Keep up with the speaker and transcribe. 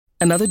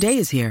Another day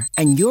is here,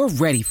 and you're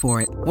ready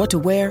for it. What to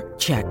wear?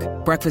 Check.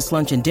 Breakfast,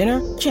 lunch, and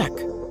dinner? Check.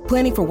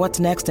 Planning for what's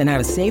next and how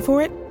to save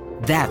for it?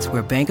 That's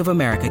where Bank of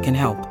America can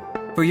help.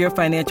 For your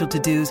financial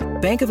to-dos,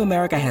 Bank of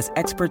America has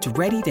experts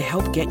ready to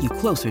help get you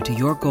closer to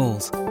your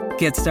goals.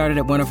 Get started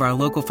at one of our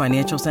local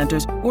financial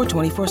centers or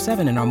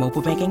 24/7 in our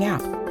mobile banking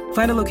app.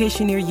 Find a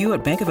location near you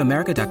at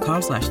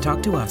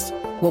bankofamerica.com/talktous.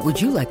 What would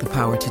you like the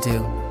power to do?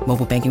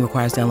 Mobile banking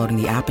requires downloading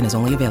the app and is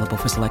only available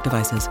for select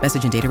devices.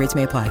 Message and data rates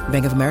may apply.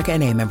 Bank of America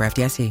N.A., member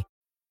FDIC.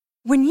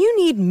 When you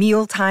need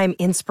mealtime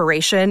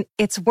inspiration,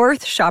 it's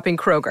worth shopping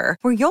Kroger,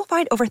 where you'll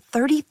find over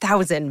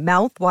 30,000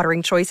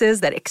 mouth-watering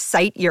choices that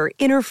excite your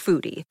inner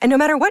foodie. And no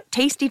matter what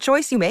tasty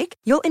choice you make,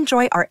 you'll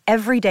enjoy our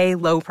everyday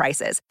low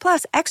prices,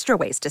 plus extra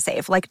ways to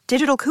save, like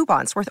digital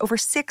coupons worth over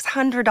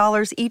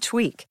 $600 each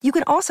week. You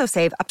can also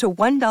save up to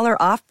 $1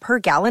 off per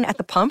gallon at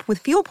the pump with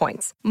fuel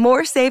points.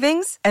 More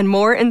savings and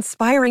more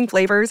inspiring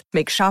flavors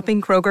make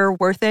shopping Kroger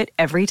worth it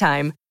every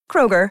time.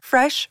 Kroger,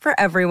 fresh for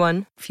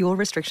everyone. Fuel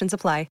restrictions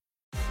apply.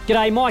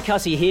 G'day, Mike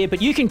Hussey here,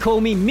 but you can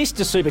call me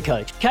Mr.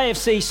 Supercoach.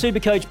 KFC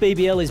Supercoach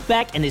BBL is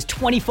back and there's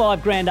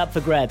 25 grand up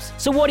for grabs.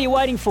 So what are you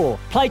waiting for?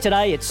 Play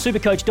today at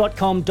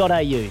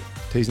supercoach.com.au.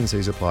 T's and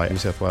C's apply. New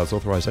South Wales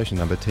authorisation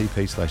number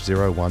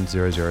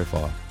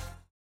TP/01005.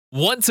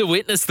 Want to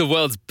witness the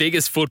world's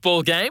biggest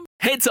football game?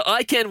 Head to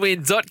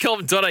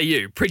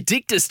iCanWin.com.au,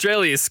 predict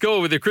Australia's score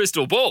with a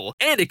crystal ball,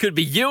 and it could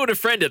be you and a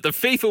friend at the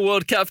FIFA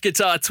World Cup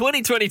Qatar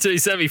 2022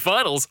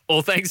 semi-finals,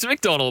 all thanks to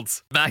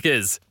McDonald's.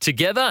 Maccas,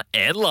 together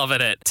and loving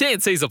it.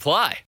 T&Cs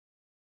apply.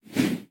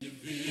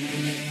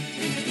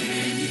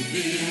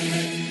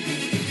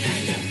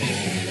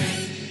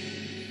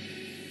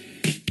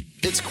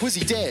 It's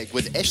Quizzy Dag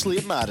with Ashley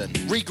and Martin.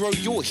 Regrow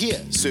your hair.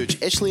 Search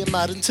Ashley and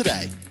Martin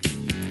today.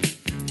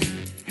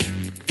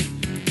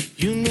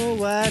 You know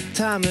what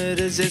time it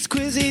is, it's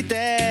Quizzy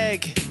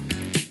Dag.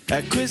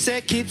 A quiz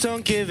that keeps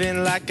on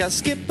giving like a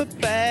skipper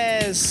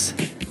bass.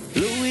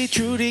 Louis,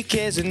 Trudy,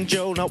 Kez and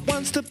Joe not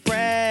wants to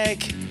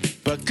brag.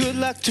 But good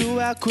luck to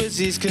our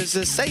quizzies, cause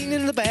this ain't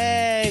in the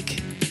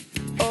bag.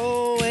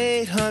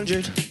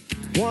 0800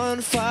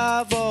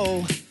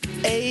 150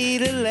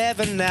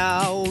 811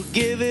 now,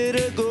 give it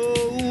a go.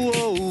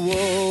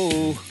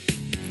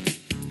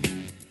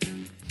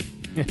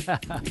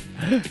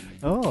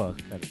 Oh,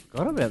 I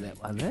forgot about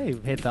that one. Eh?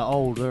 We've had the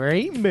old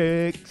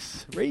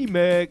remix.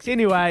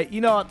 Anyway, you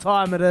know what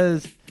time it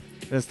is.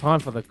 It's time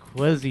for the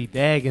Quizzy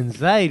Dag and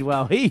Zaid.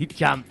 Well, he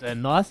jumped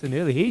in nice and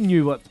early. He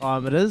knew what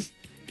time it is.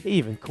 He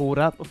even called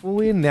up before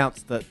we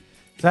announced it.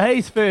 So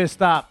he's first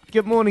up.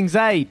 Good morning,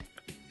 Zaid.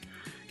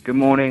 Good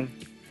morning.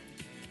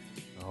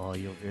 Oh,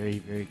 you're very,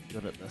 very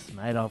good at this,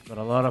 mate. I've got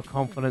a lot of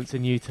confidence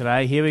in you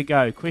today. Here we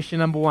go. Question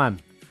number 1.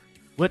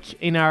 Which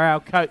NRL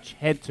coach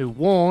had to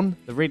warn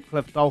the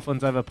Redcliffe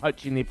Dolphins over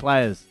poaching their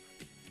players?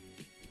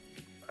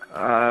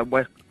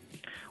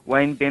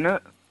 Wayne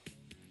Bennett.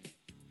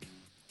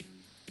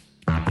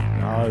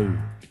 No.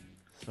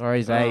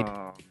 Sorry, Zaid.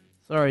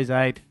 Sorry,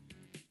 Zaid.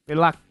 Good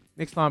luck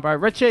next time, bro.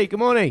 Richie, good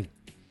morning.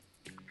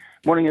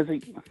 Morning,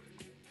 Izzy.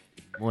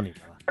 Morning,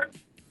 brother.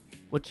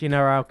 Which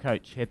NRL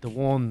coach had to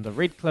warn the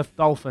Redcliffe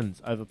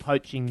Dolphins over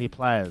poaching their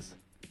players?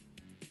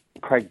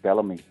 Craig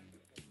Bellamy.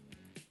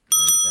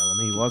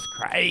 Bellamy was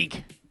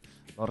Craig.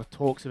 A lot of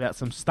talks about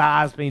some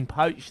stars being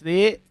poached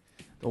there.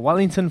 The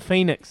Wellington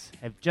Phoenix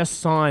have just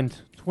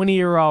signed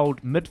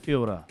 20-year-old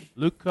midfielder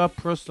Luca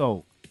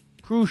Prusso,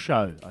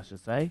 I should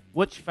say.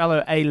 Which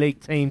fellow A-League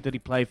team did he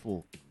play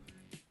for?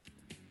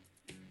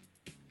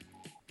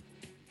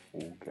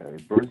 Okay,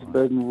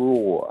 Brisbane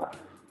Roar.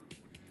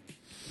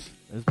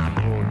 Brisbane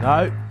Roar.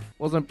 No,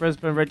 wasn't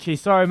Brisbane, Richie.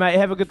 Sorry, mate.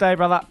 Have a good day,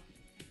 brother.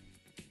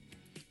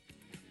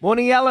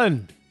 Morning,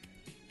 Alan.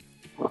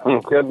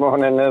 Good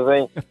morning,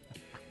 Izzy.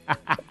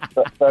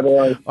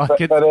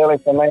 bit early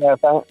for me, I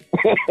think.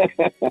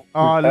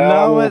 Oh,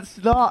 no,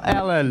 it's not,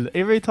 Alan.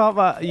 Every time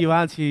you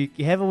answer,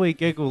 you have a wee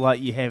giggle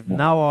like you have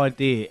no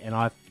idea, and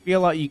I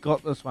feel like you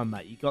got this one,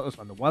 mate. You got this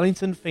one. The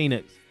Wellington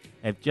Phoenix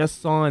have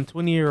just signed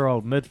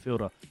 20-year-old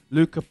midfielder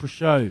Luca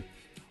Prusso.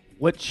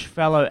 Which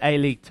fellow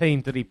A-League team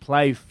did he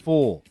play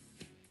for?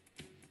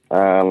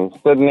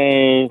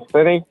 Sydney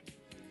City?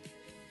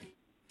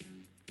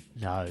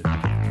 No,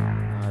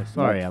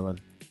 sorry, Alan.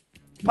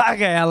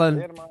 Bugger,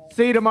 Alan.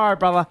 See you tomorrow,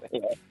 brother.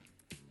 Yeah.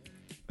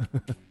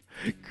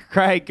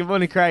 Craig, good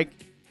morning, Craig.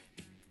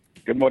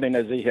 Good morning,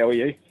 Izzy. How are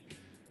you?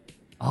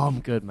 Oh, I'm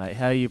good, mate.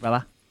 How are you,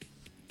 brother?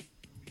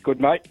 Good,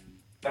 mate.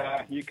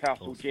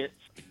 Newcastle Jets.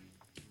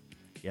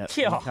 Yep,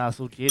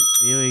 Newcastle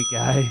Jets. There we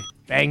go.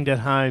 Banged it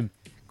home.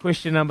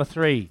 Question number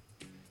 3.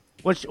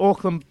 Which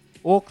Auckland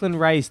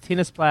raised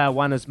tennis player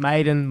won his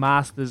maiden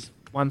Masters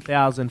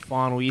 1000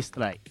 final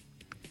yesterday?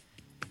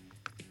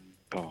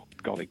 Oh,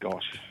 golly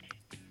gosh.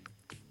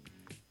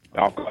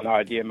 I've got no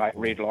idea, mate.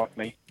 Red like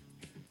me.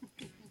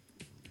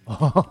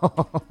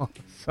 Oh,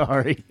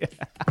 sorry.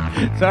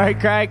 Sorry,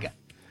 Craig.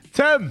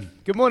 Tim.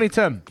 Good morning,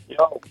 Tim.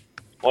 Yo.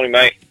 Morning,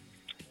 mate.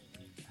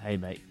 Hey,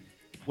 mate.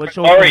 Which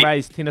Auckland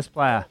raised tennis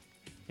player?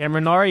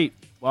 Cameron Norrie.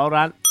 Well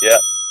done. Yeah.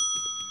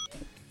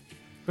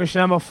 Question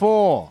number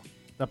 4.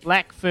 The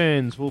Black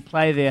Ferns will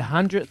play their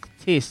 100th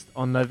test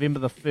on November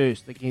the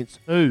 1st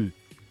against who?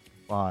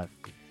 5,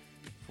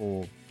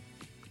 4,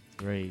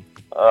 3,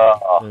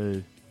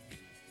 2,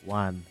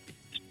 1.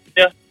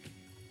 Yeah.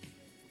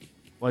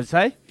 What did you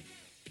say?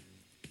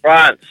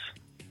 France.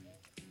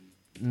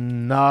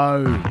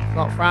 No, it's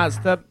not France,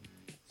 Tip.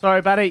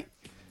 Sorry, buddy.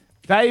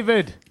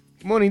 David.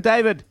 Good morning,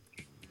 David.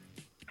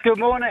 Good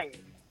morning.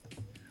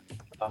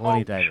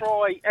 Morning, David.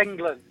 Troy,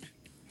 England.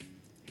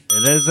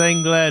 It is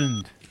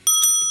England.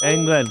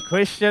 England.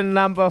 Question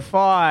number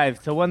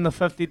 5 to win the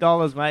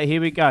 $50, mate. Here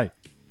we go.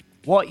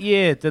 What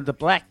year did the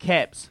Black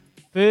Caps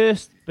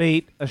first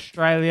beat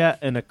Australia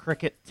in a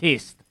cricket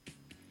test?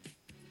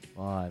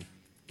 5,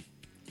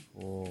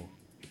 4,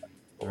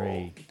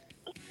 3,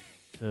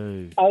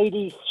 2.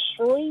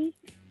 83?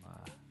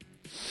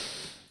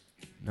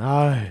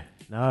 No,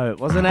 it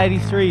wasn't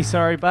 83.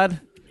 Sorry, bud.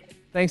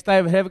 Thanks,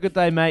 David. Have a good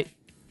day, mate.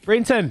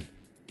 Brenton.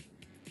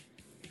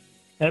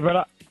 Hey,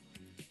 brother.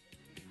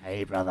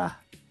 Hey, brother.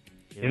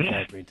 Here we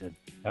go, Brenton.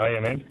 How are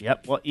you, man?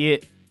 Yep. What year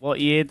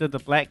did the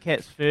Black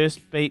Caps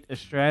first beat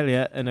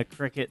Australia in a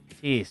cricket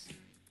test?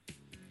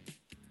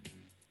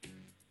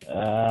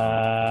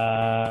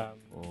 I'm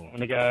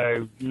going to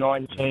go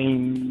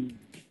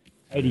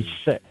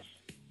 1986.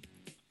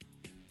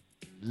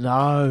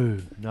 No,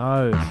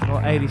 it's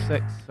not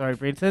 86. Sorry,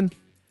 Brenton.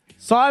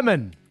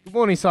 Simon. Good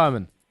morning,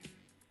 Simon.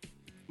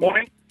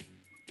 Morning.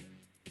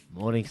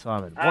 Morning,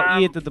 Simon.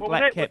 What year did the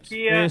Black Caps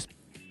first?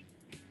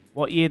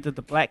 What year did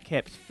the Black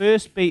Caps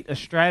first beat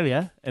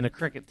Australia in a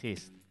cricket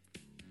test?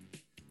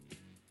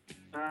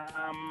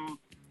 I'll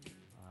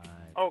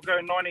go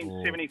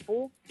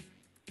 1974.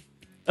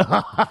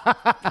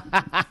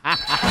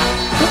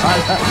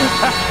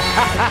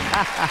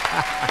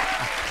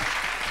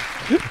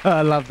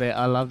 I love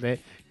that.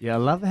 Yeah, I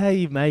love how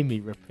you made me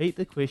repeat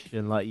the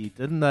question like you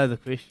didn't know the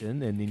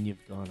question, and then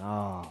you've gone,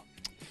 I'll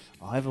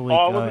have a wee I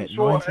go wasn't at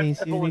sure if it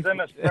 1974. was in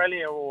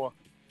Australia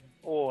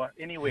or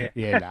anywhere.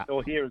 Yeah, nah.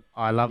 or here.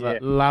 I love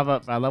it,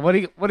 brother. What are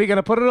you going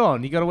to put it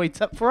on? You got a wee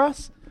tip for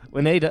us?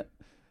 We need it.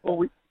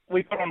 Well,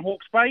 we put on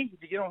Hawke's Bay. Did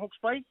you get on Hawke's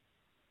Bay?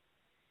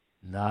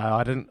 No,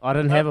 I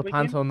didn't have a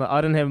punt on the. I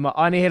didn't have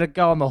I only had a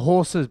go on the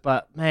horses,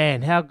 but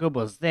man, how good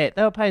was that?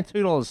 They were paying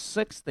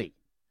 $2.60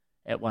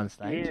 at one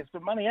stage. Yeah, it's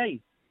good money, eh?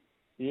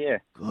 Yeah.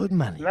 Good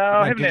money. No,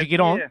 I haven't. Did you get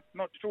on? Yeah,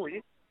 not sure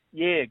yet.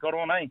 Yeah, got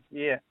on, eh?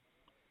 Yeah.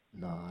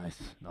 Nice.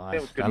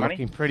 That was good They're money.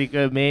 looking pretty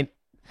good, man.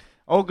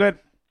 All good.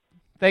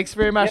 Thanks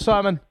very much,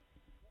 Simon.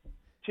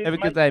 Cheers, Have a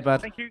mate. good day,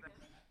 bud. Thank you.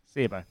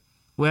 See you, bro.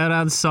 Well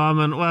done,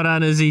 Simon. Well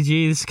done, Izzy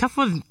G. There's a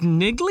couple of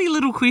niggly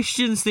little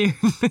questions there.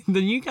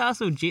 The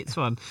Newcastle Jets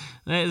one,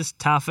 that is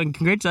tough. And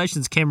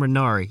congratulations, Cameron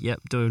Norrie.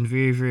 Yep, doing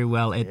very, very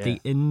well at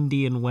the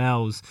Indian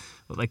Wells,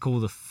 what they call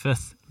the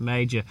 5th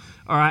major.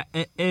 All right,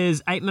 it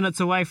is 8 minutes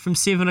away from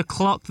 7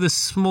 o'clock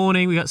this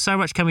morning. We've got so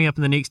much coming up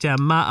in the next hour.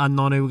 Ma'a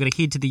Nonu, we're going to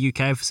head to the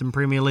UK for some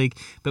Premier League.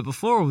 But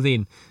before all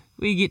then,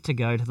 we get to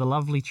go to the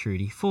lovely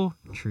Trudy for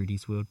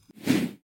Trudy's World.